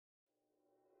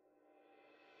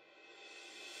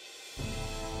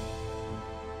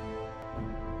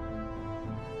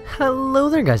Hello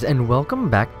there guys, and welcome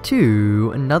back to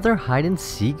another hide and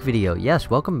seek video. Yes,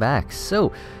 welcome back.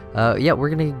 So yeah, we're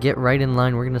gonna get right in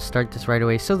line. We're gonna start this right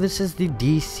away. So this is the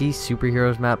DC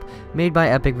Superheroes map made by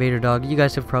Epic Vader Dog. You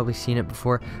guys have probably seen it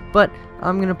before, but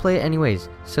I'm gonna play it anyways.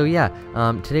 So yeah,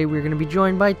 today we're gonna be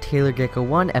joined by Taylor Gecko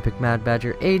 1, Epic Mad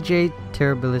Badger, AJ,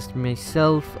 Terribilis,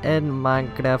 myself, and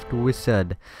Minecraft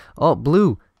Wizard. Oh,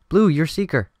 Blue, you're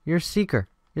Seeker. You're a Seeker.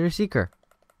 You're a Seeker.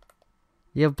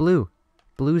 You have Blue.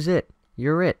 Blue's it.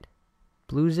 You're it.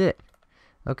 Blue's it.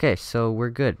 Okay, so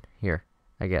we're good here,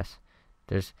 I guess.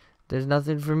 There's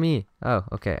nothing for me. Oh,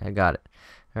 okay, I got it.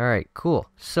 Alright, cool.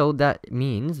 So that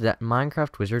means that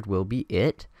Minecraft Wizard will be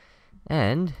it.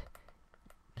 And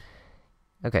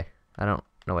okay, I don't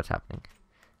know what's happening.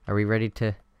 Are we ready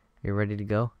to ready to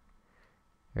go?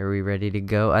 Are we ready to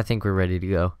go? I think we're ready to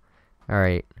go.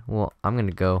 Alright, well, I'm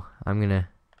gonna go. I'm gonna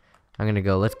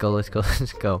go. Let's go.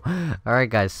 Let's go.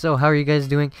 Alright guys, so how are you guys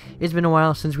doing? It's been a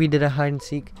while since we did a hide and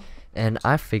seek, and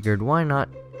I figured why not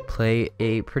play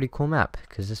a pretty cool map,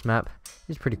 because this map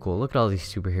is pretty cool. Look at all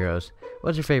these superheroes.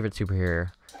 What's your favorite superhero?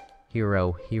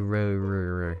 Hero.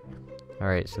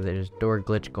 Alright, so there's door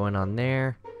glitch going on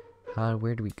there.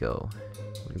 Where do we go?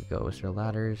 Where do we go? Is there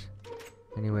ladders?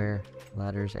 Anywhere?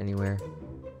 Ladders anywhere?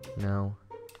 No.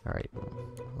 Alright,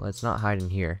 let's not hide in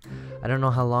here. I don't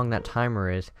know how long that timer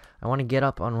is. I want to get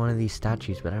up on one of these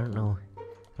statues, but I don't know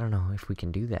if we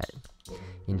can do that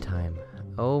in time.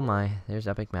 Oh my, there's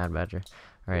Epic Mad Badger.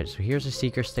 Alright, so here's a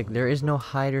seeker stick. There is no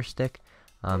hider stick,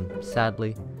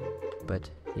 sadly.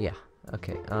 But yeah,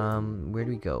 okay. Where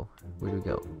do we go? Where do we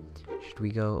go? Should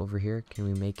we go over here? Can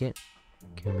we make it?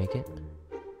 Can we make it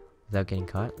without getting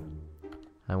caught?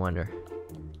 I wonder.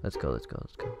 Let's go.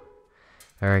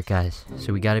 Alright guys,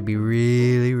 so we gotta be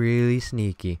really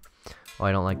sneaky. Oh,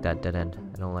 I don't like that dead end.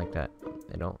 I don't like that.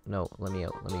 No, let me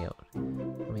out.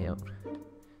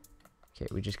 Okay,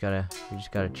 we just gotta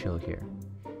chill here.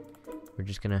 We're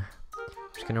just gonna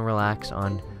relax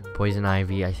on Poison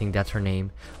Ivy. I think that's her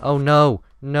name. Oh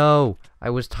no, I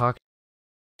was talking,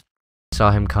 saw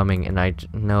him coming, and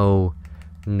no.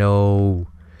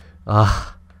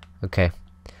 Okay.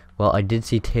 Well, I did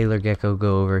see Taylor Gecko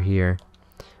go over here.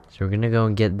 So we're gonna go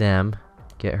and get them.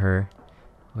 Get her.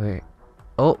 Where?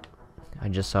 Oh! I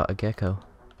just saw a gecko.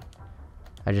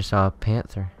 I just saw a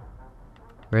panther.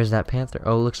 Where's that panther?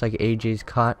 Oh, looks like AJ's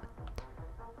caught.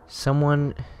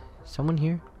 Someone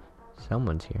here?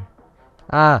 Someone's here.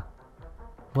 Ah!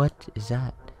 What is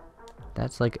that?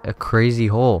 That's like a crazy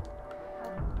hole.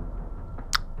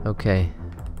 Okay.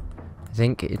 I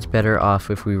think it's better off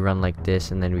if we run like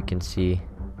this, and then we can see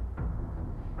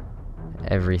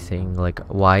everything like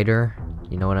wider,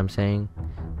 you know what I'm saying?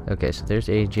 Okay, so there's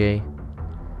AJ.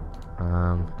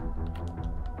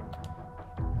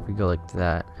 If we go like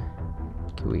that,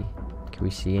 can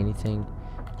we see anything?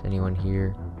 Is anyone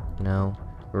here? No.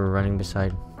 We're running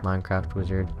beside Minecraft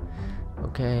Wizard.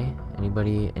 Okay,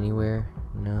 anybody anywhere?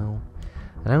 No.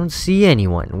 I don't see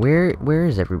anyone. Where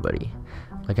is everybody?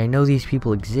 Like, I know these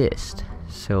people exist,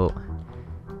 so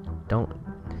don't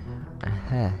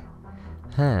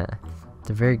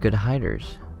they're very good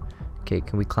hiders. Okay,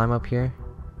 can we climb up here?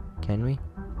 Can we?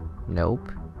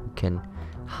 Nope. We can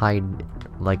hide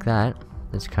like that.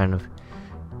 That's kind of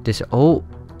oh,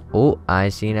 I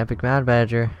see an Epic Mad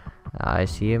Badger. I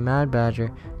see a Mad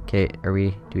Badger. Okay, do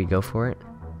we go for it?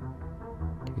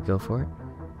 Do we go for it?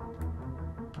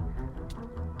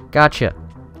 Gotcha.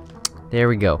 There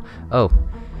we go. Oh,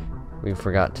 we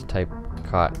forgot to type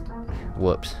caught.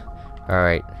 Whoops.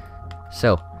 Alright.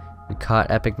 So we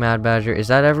caught Epic Mad Badger. Is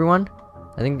that everyone?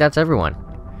 I think that's everyone.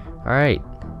 Alright.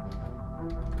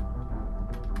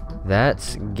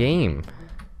 That's game.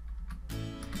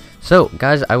 So,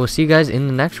 guys, I will see you guys in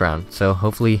the next round. So,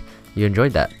 hopefully you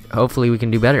enjoyed that. Hopefully we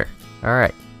can do better.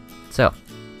 Alright. So,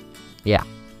 yeah.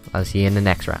 I'll see you in the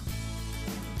next round.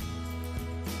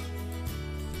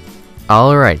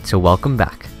 Alright, so welcome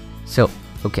back. So,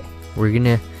 okay. We're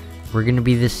gonna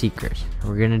be the seekers.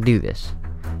 We're gonna do this.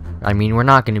 I mean, we're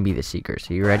not gonna be the seekers.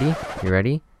 Are you ready? You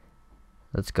ready?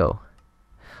 Let's go.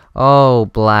 Oh,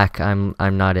 black. I'm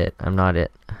not it. I'm not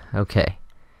it. Okay.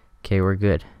 Okay, we're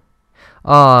good.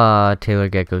 Ah, Taylor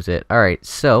Gecko's it. Alright,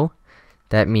 so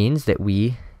that means that do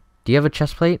you have a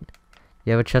chest plate?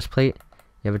 You have a chest plate?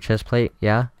 You have a chest plate?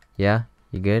 Yeah? Yeah?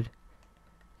 You good?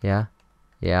 Yeah?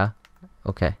 Yeah?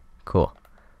 Okay, cool.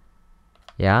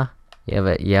 Yeah? You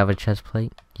have a chest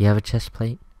plate? You have a chest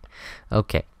plate?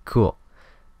 Okay, cool.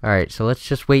 Alright, so let's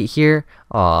just wait here.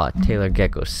 Aw, Taylor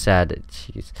Gecko's sad.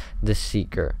 She's the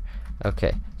seeker.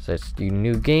 Okay, so let's do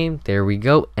new game. There we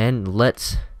go. And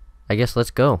I guess let's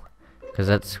go.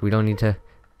 Because we don't need to.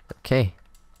 Okay.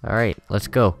 Alright, let's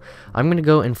go. I'm gonna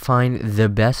go and find the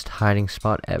best hiding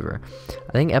spot ever.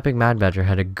 I think Epic Mad Badger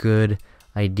had a good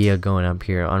idea going up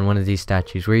here on one of these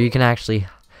statues where you can actually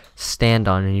stand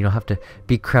on and you don't have to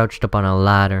be crouched up on a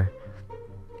ladder.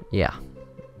 Yeah.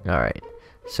 Alright.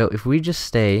 So if we just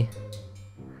stay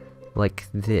like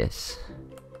this,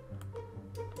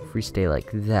 if we stay like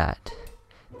that,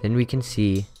 then we can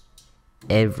see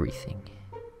everything.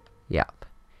 Yep.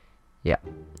 Yep.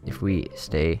 If we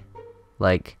stay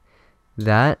like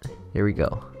that, there we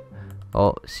go.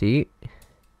 Oh, see?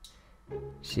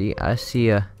 See, I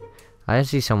see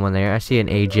someone there. I see an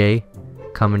AJ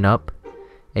coming up.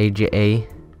 AJ.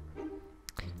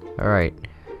 Alright,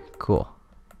 cool.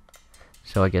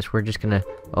 So I guess we're just gonna...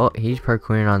 Oh, he's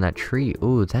parkouring on that tree.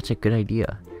 Ooh, that's a good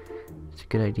idea. That's a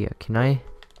good idea. Can I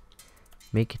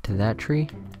make it to that tree?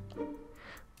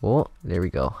 Oh, there we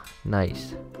go.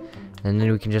 Nice. And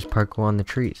then we can just parkour on the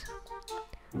trees.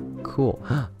 Cool.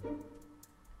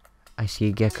 I see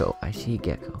a gecko. I see a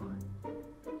gecko.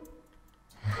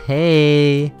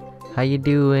 Hey, how you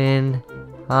doing?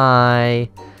 Hi.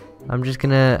 I'm just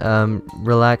gonna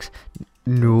relax.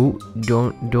 No,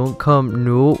 don't come.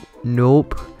 No,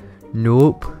 nope,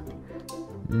 nope,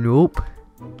 nope.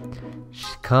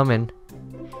 She's coming.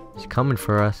 She's coming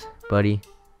for us, buddy.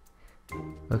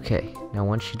 Okay, now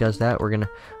once she does that, we're gonna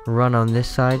run on this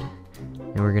side,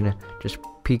 and we're gonna just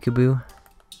peekaboo.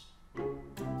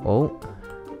 Oh,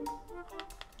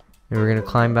 and we're gonna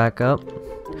climb back up.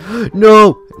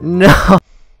 No, no.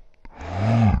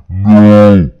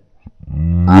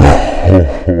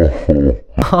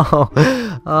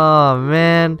 Oh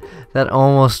man, that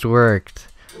almost worked.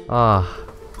 Oh,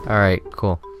 alright,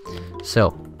 cool. So,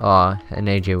 an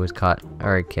AJ was caught.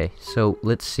 Alright, okay. So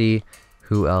let's see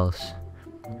who else.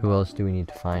 Who else do we need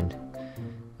to find?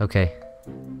 Okay.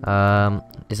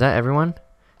 Is that everyone?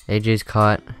 AJ's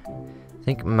caught. I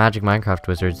think Magic Minecraft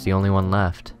Wizard's the only one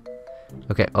left.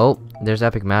 Okay, oh, there's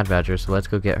Epic Mad Badger, so let's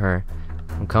go get her.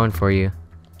 I'm coming for you.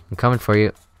 I'm coming for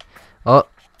you. Oh,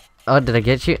 did I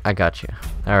get you? I got you.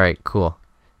 Alright, cool.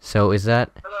 So, is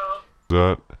that...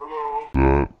 Hello.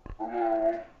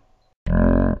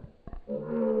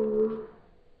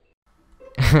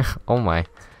 Oh my.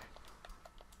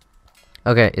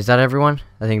 Okay, is that everyone?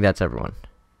 I think that's everyone.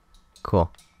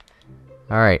 Cool.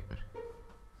 Alright.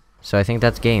 So I think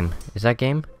that's game. Is that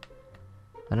game?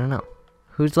 I don't know.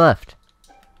 Who's left?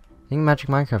 I think Magic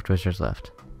Minecraft Wizard's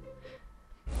left.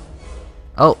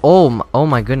 Oh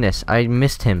my goodness. I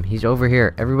missed him. He's over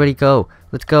here. Everybody go.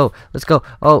 Let's go. Let's go.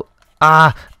 Oh,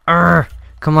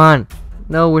 come on.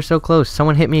 No, we're so close.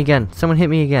 Someone hit me again. Someone hit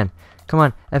me again. Come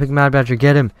on. Epic Mad Badger,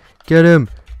 get him. Get him.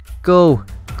 Go.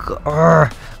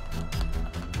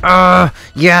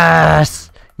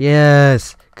 Yes.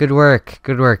 Yes. Good work.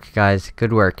 Good work, guys.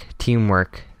 Good work.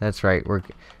 Teamwork. That's right.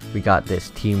 We got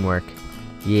this. Teamwork.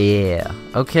 Yeah.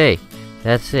 Okay.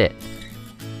 That's it.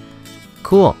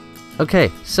 Cool.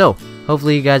 Okay, so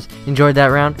hopefully you guys enjoyed that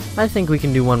round. I think we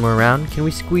can do one more round. Can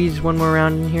we squeeze one more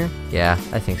round in here? Yeah,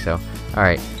 I think so.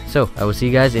 Alright, so I will see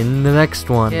you guys in the next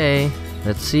one. Okay,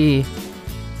 let's see.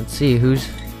 Let's see, who's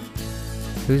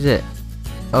it?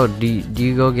 Oh, do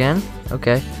you go again?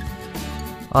 Okay.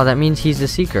 Oh, that means he's the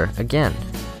seeker again.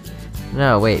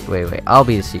 No, wait. I'll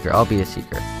be the seeker. I'll be the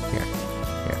seeker. Here.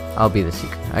 I'll be the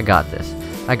seeker. I got this.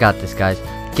 I got this, guys.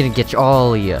 Gonna get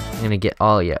all of you. I'm gonna get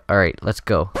all of you. Alright, let's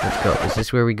go. Let's go. Is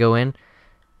this where we go in? Is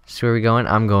this where we go in?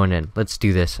 I'm going in. Let's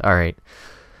do this. Alright.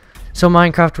 So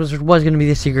Minecraft was gonna be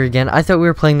the secret again. I thought we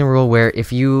were playing the rule where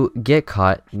if you get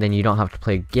caught, then you don't have to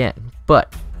play again.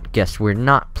 But guess we're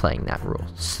not playing that rule.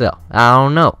 So I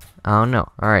don't know.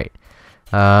 Alright.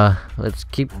 Let's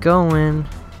keep going.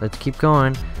 Let's keep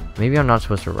going. Maybe I'm not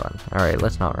supposed to run. Alright,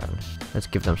 let's not run. Let's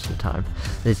give them some time.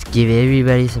 Let's give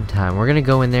everybody some time. We're gonna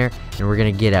go in there and we're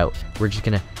gonna get out. We're just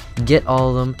gonna get all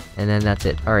of them and then that's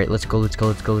it. Alright, let's go.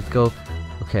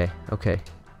 Okay.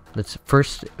 Let's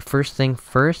first thing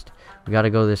first, we gotta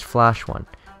go this flash one.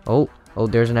 Oh,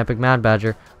 there's an Epic Mad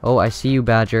Badger. Oh, I see you,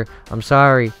 Badger. I'm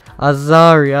sorry. I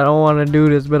don't wanna do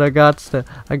this, but I got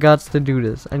to do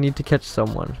this. I need to catch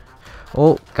someone.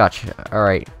 Oh, gotcha.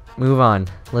 Alright, move on.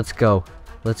 Let's go.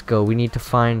 We need to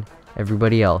find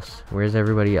everybody else. Where's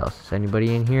everybody else? Is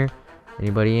anybody in here?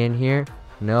 Anybody in here?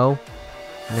 No?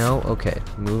 Okay,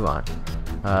 move on.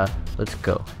 Let's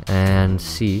go and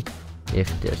see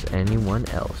if there's anyone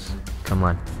else. Come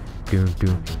on.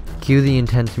 Doom. Cue the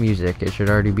intense music. It should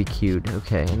already be cued.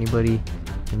 Okay, anybody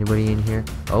in here?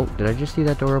 Oh, did I just see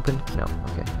that door open? No.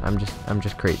 Okay, I'm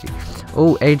just crazy.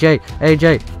 Oh,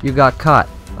 AJ, you got caught.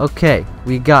 Okay,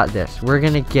 we got this. We're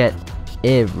gonna get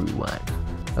everyone.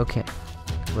 Okay.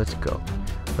 Let's go.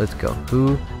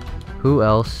 Who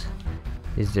else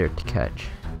is there to catch?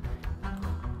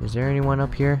 Is there anyone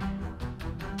up here?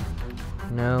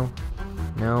 No?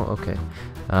 No? Okay.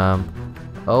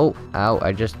 Oh, ow,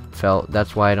 I just fell.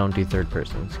 That's why I don't do third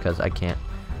persons, because I can't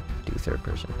do third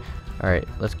person. Alright,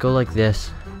 let's go like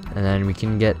this, and then we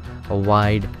can get a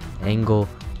wide angle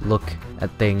look at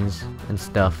things and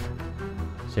stuff.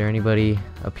 Is there anybody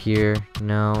up here?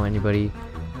 No? Anybody?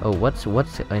 Oh, what's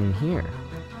in here?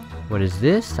 What is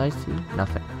this? I see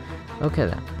nothing. Okay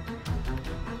then.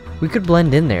 We could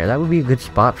blend in there. That would be a good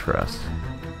spot for us.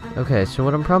 Okay, so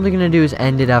what I'm probably gonna do is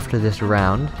end it after this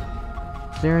round.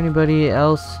 Is there anybody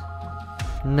else?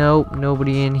 Nope,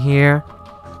 nobody in here.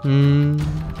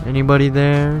 Anybody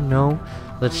there? No.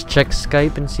 Let's check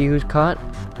Skype and see who's caught.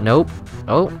 Nope.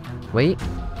 Oh, wait.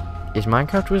 Is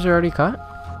Minecraft Wizard already caught?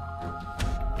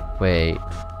 Wait.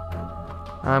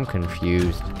 I'm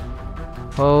confused.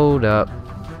 Hold up.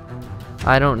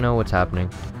 I don't know what's happening.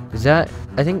 Is that...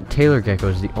 I think Taylor Gecko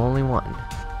is the only one.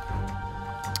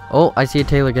 Oh, I see a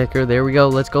Taylor Gecko. There we go.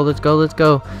 Let's go, let's go, let's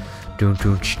go.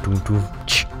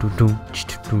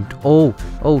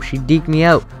 Oh, she deked me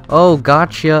out. Oh,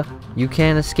 gotcha. You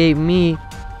can't escape me.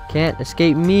 Can't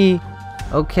escape me.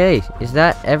 Okay, is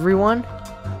that everyone?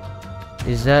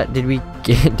 Is that... Did we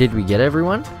get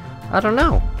everyone? I don't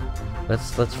know.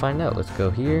 Let's find out. Let's go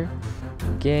here.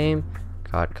 Game.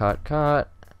 Caught.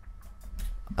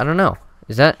 I don't know.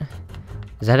 Is that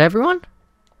everyone?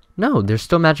 No, there's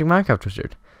still Magic Minecraft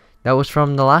Wizard. That was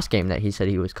from the last game that he said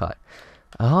he was caught.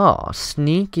 Oh,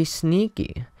 sneaky.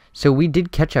 So we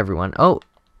did catch everyone. Oh,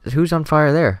 who's on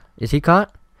fire there? Is he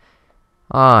caught?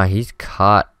 Ah, he's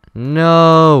caught.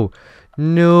 No.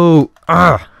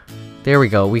 Ah. There we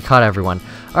go. We caught everyone.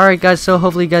 Alright, guys. So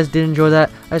hopefully you guys did enjoy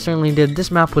that. I certainly did.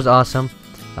 This map was awesome.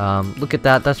 Look at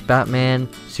that. That's Batman,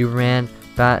 Superman,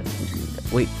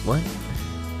 Wait, what?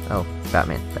 Oh,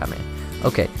 Batman.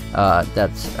 Okay,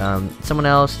 that's someone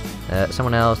else,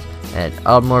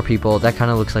 and more people. That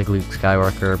kind of looks like Luke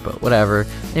Skywalker, but whatever.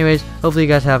 Anyways, hopefully you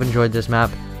guys have enjoyed this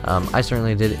map. I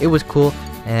certainly did. It was cool.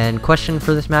 And question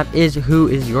for this map is, who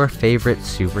is your favorite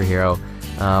superhero?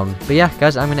 But yeah,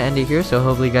 guys, I'm gonna end it here. So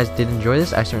hopefully you guys did enjoy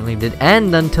this. I certainly did.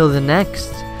 And until the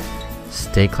next,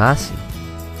 stay classy.